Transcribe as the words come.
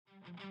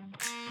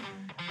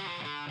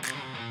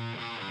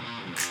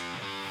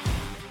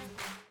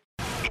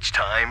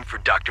time for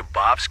Dr.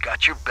 Bob's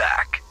Got Your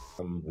Back.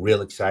 I'm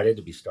real excited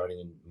to be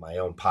starting my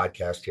own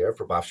podcast here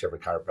for Bofshever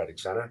Chiropractic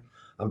Center.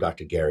 I'm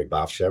Dr. Gary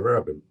Bofshever.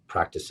 I've been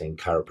practicing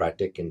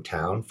chiropractic in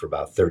town for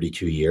about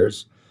 32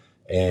 years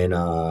and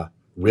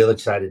real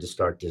excited to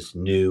start this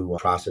new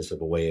process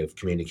of a way of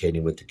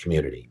communicating with the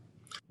community.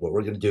 What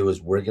we're going to do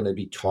is we're going to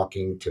be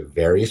talking to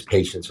various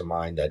patients of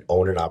mine that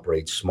own and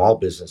operate small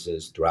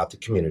businesses throughout the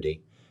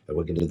community, and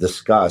we're going to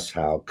discuss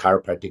how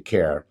chiropractic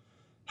care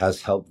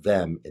has helped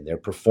them in their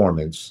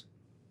performance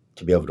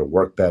to be able to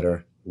work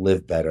better,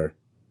 live better.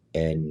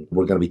 And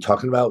we're going to be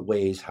talking about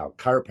ways how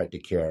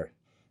chiropractic care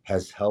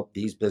has helped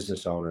these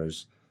business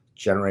owners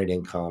generate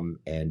income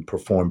and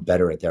perform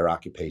better at their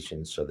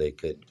occupations so they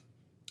could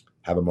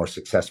have a more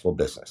successful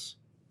business.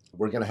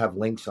 We're going to have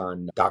links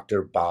on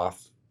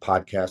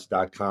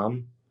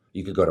drboffpodcast.com.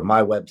 You could go to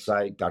my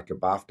website,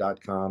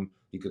 drboff.com.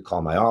 You could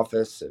call my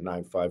office at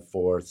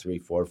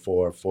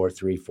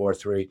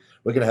 954-344-4343.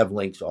 We're going to have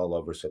links all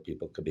over so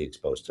people could be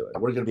exposed to it.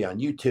 We're going to be on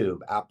YouTube,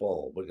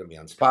 Apple. We're going to be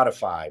on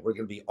Spotify. We're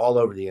going to be all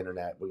over the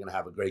internet. We're going to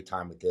have a great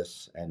time with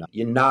this. And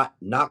you're not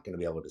going to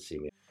be able to see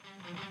me.